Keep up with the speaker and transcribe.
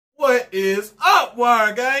What is up,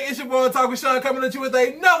 Wire Gang? It's your boy Otaku Sean coming at you with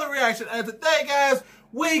another reaction. And today, guys,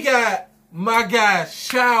 we got my guy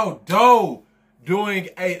Shao Dow doing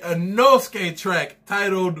a Inosuke track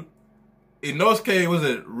titled Inosuke, was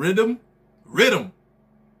it Riddim? Riddim.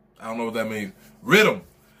 I don't know what that means. Riddim.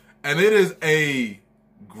 And it is a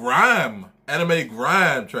Grime, anime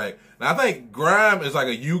Grime track. Now, I think Grime is like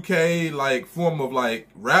a UK like form of like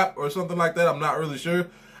rap or something like that. I'm not really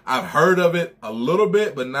sure. I've heard of it a little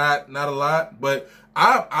bit, but not a lot. But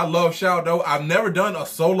I love Shao Dow. I've never done a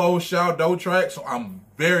solo Shao Dow track, so I'm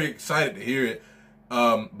very excited to hear it.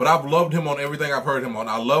 But I've loved him on everything I've heard him on.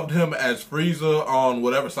 I loved him as Frieza on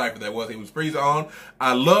whatever cipher that was. He was Frieza on.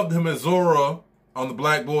 I loved him as Zora on the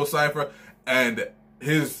Black Bull cipher. And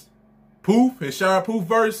his Shower Poof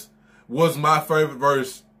verse was my favorite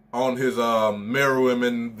verse on his Meruem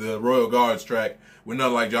and the Royal Guards track with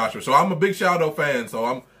None Like Joshua. So I'm a big Shao Dow fan, so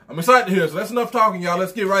I'm excited to hear it. So that's enough talking, y'all.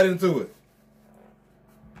 Let's get right into it.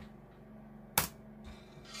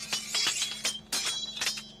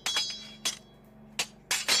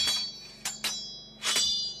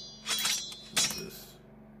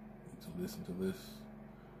 Listen to this.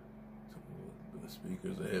 The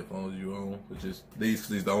speakers, the headphones you own, which is these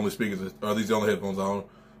the only speakers, or these the only headphones I own.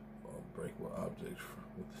 Breakable objects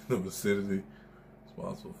within the vicinity,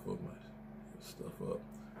 responsible for my stuff up.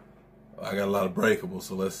 I got a lot of breakables,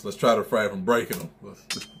 so let's try to refrain from breaking them.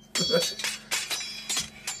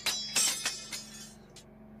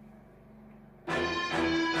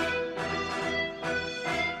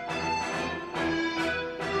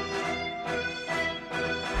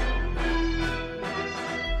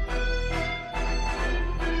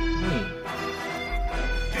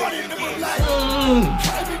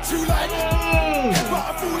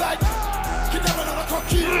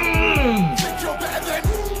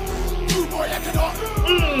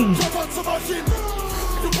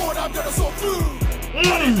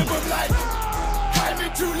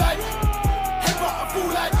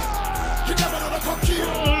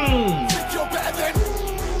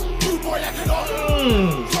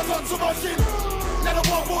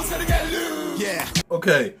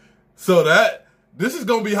 Okay, so this is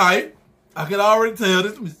gonna be hype. I can already tell.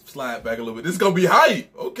 Let me slide back a little bit. This is gonna be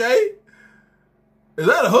hype. Okay, is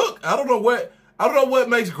that a hook? I don't know what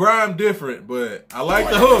makes Grime different, but I like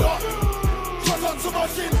the hook.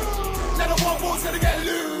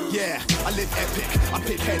 Yeah, I live epic, I'm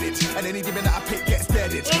pig-headed, and any given that I pick gets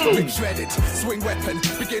deaded. Ring shredded, swing weapon,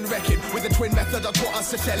 begin wrecking. With the twin method I taught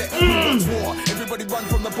us to shell it. War, everybody run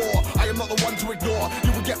from the bore. I am not the one to ignore.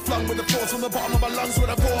 You will get flung with the force from the bottom of my lungs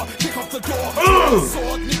with a roar. Kick off the door.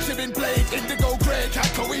 Sword, niche in blade, indigo grey,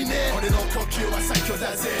 kako in it. On it all cock you, I psych your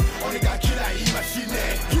dad's it. On it got killer, machine.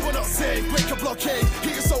 You will not save, break a blockade.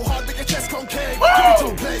 Hit you so hard, make your chest concave. Give me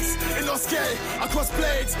to place, Inosuke. I cross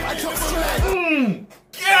blades, I jump straight.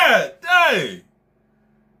 God dang.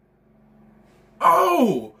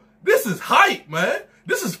 Oh, this is hype, man.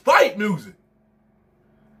 This is fight music.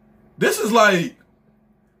 This is like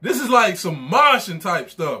some moshing type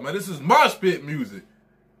stuff, man. This is mosh pit music.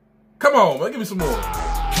 Come on, man. Give me some more.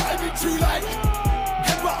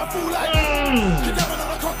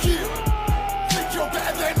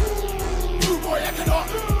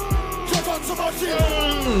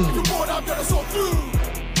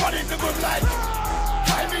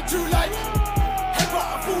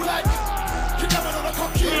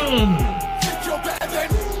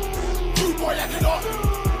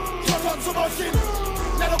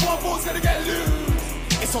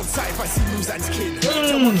 It's on sight if I see Muzan's kin.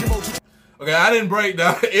 Okay, I didn't break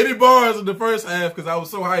down any bars in the first half because I was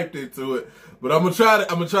so hyped into it. But I'm gonna try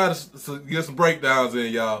to get some breakdowns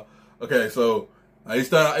in, y'all. Okay, so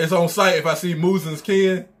it's on sight if I see Muzan's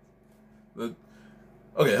kin.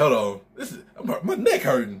 Okay, hold on. My neck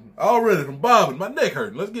hurting already from bobbing. My neck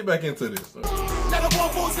hurting. Let's get back into this.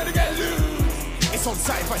 It's on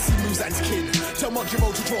sight if I see Muzan's kin. Tell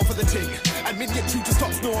Monjimo to draw for the ting. And Minion 2 to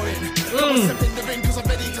stop snoring. Come on, step in the ring cause I'm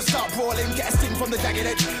ready to start brawling. Get a sting from the jagged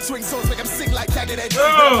edge. Swing swords make them sing like Jagged Edge.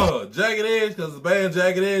 Jagged Edge because the band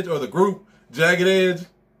Jagged Edge or the group Jagged Edge.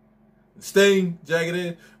 Sting, Jagged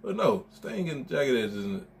Edge. Well, no, Sting and Jagged Edge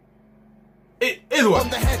isn't it? Either way. On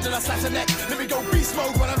the head and I slash the neck. Let me go beast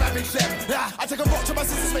mode when I ravage them. I take a rock to my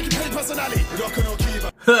sisters, make it pay personality.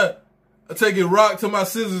 I take a rock to my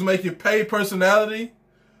scissors, make it pay personality.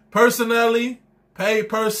 Personally, pay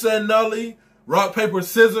personally. Rock, paper,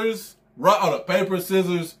 scissors. Paper,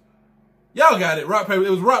 scissors. Y'all got it. Rock, paper.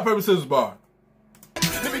 It was rock, paper, scissors bar.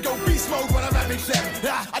 Let me go beast mode when I ravage them.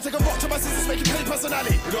 I take a rock to my sisters, make it pay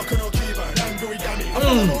personality. Rock no keeper, Nango Igami.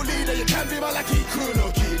 I'm no leader, you can't be my lucky.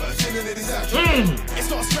 Kuno keeper, singing it is out. It's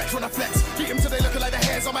not a stretch when I flex. Beat them till they look like the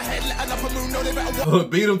hairs on my head.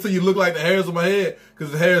 Beat him till you look like the hairs on my head,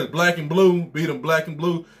 because the hair is black and blue. Beat him black and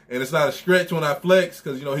blue, and it's not a stretch when I flex,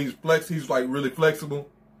 because you know he's like really flexible.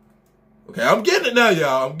 Okay, I'm getting it now,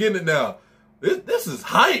 y'all. I'm getting it now. This is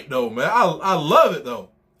hype though, man. I love it though.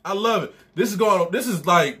 I love it. This is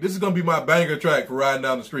gonna be my banger track for riding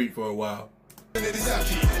down the street for a while.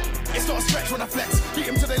 It's not a stretch when I flex. Beat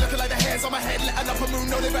them till they looking like the hairs on my head. Let an upper moon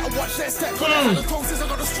know they better watch their step. The closest I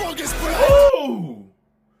got the strongest breath. Ooh.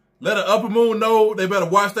 Let an upper moon know they better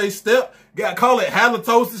watch their step. Call it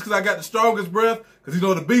halitosis because I got the strongest breath. Because you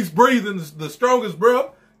know the beast breathing the strongest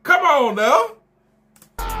breath. Come on now.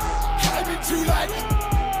 I've been too like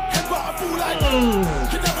headbutt a fool like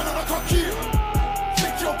you never know I can't you.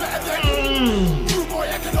 Think you're better than you boy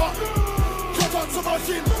I cannot. Cut on some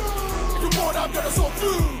machine. If you're bored I'm gonna sort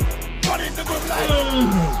through. Run in the room like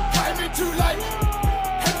I've been too like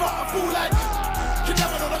headbutt a fool like you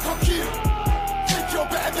never know I can't you. Think you're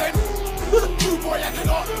better than you boy I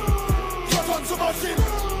cannot. Cut on some machine.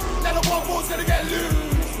 Now the one ball's gonna get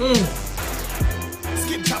loose.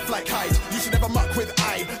 Skin tough like hide. You should never muck with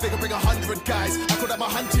I. They can bring 100 guys. I call that my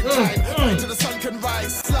hunting time. Right till the sun can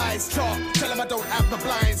rise. Slice, chop. Tell them I don't have the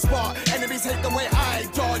blind spot. Enemies hate the way I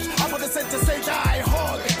dodge. I'm on the center stage, I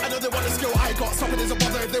hog. I know they want the skill I got. Something isn't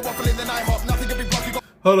bother if they waffle in, then I hop. Nothing can be blocky.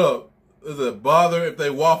 Hold up. Is it bother if they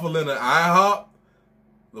waffle in an IHOP?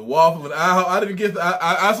 The waffle in IHOP? I didn't get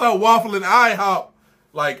I saw waffle in IHOP.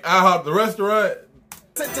 Like IHOP, the restaurant.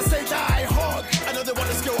 Center stage, I hog. I know they want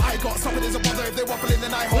the skill I got. Something isn't bother if they waffle in,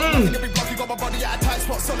 then I hop. Nothing can be blocky. Got my body at a tight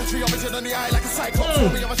spot. Solitary origin on the eye like a cyclops.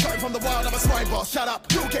 I'm a shot from the wild. I'm a swine boss. Shut up.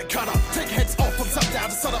 You'll get cut up. Take heads off from sundown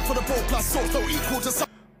to sun up for the ball plus source. Don't equal to some.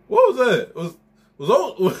 What was that?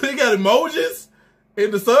 Was they got emojis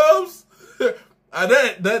in the subs?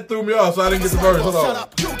 That threw me off, so I didn't get the verse. Hold on. Shut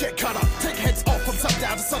up. You'll get cut up. Take heads off from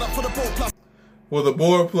sundown to sun up for the ball plus. Well, the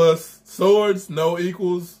board plus swords, no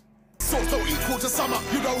equals. Swords don't equal to sum up.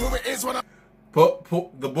 You know who it is when I.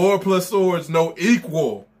 The board plus swords, no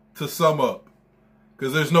equal to sum up.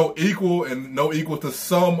 Because there's no equal and no equal to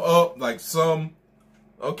sum up, like sum.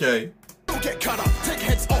 Okay. You'll get cut up. Take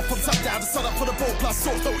heads off from sundown to sun up for the ball plus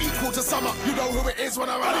swords don't equal to sum up. You know who it is when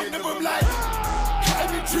I run in the room like.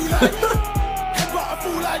 Can't be true like. Headbutt a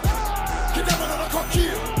fool like. You never know the cock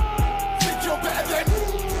you. Think you're better than.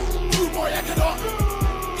 You boy I cannot.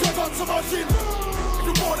 Cut on some machine. If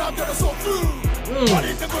you're bored I'm gonna sort through. Run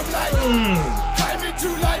in the room like. Can't be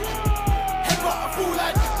true like. Headbutt a fool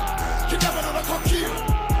like. You never know the cock you.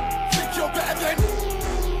 Think you're better than.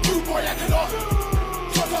 You boy I cannot.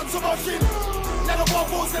 Cut on some machine. Now the one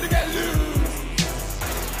ball's gonna get loose.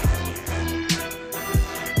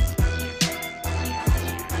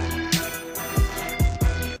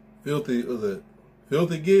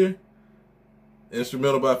 Filthy Gear?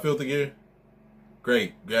 Instrumental by Filthy Gear?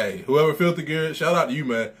 Great. Whoever Filthy Gear, shout out to you,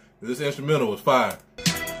 man. This instrumental was fire.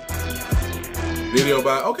 Video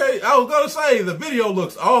by, okay, I was gonna say the video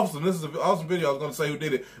looks awesome. This is an awesome video. I was gonna say who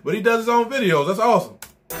did it, but he does his own videos. That's awesome.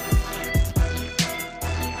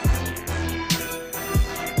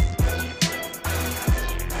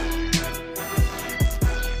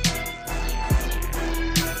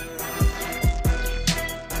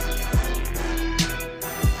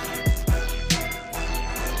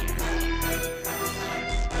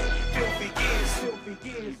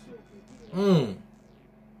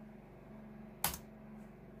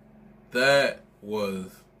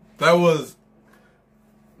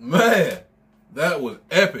 That was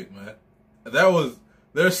epic, man.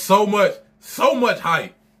 There's so much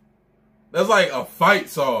hype. That's like a fight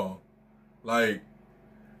song. Like,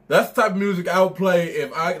 that's the type of music I would play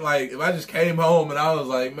if I just came home and I was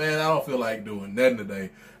like, man, I don't feel like doing nothing today.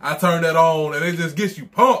 I turn that on and it just gets you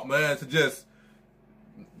pumped, man, it's just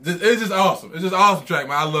awesome. It's just an awesome track,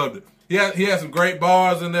 man. I loved it. He had some great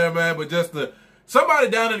bars in there, man, but just somebody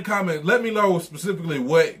down in the comments, let me know specifically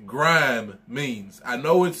what grime means. I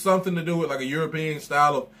know it's something to do with like a European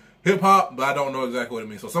style of hip-hop, but I don't know exactly what it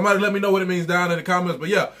means. So somebody let me know what it means down in the comments. But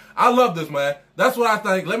yeah, I love this, man. That's what I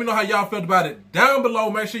think. Let me know how y'all felt about it down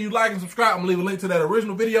below. Make sure you like and subscribe. I'm going to leave a link to that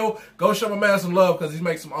original video. Go show my man some love because he's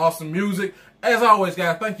making some awesome music. As always,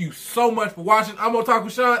 guys, thank you so much for watching. I'm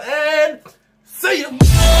Otaku Sean, and see ya!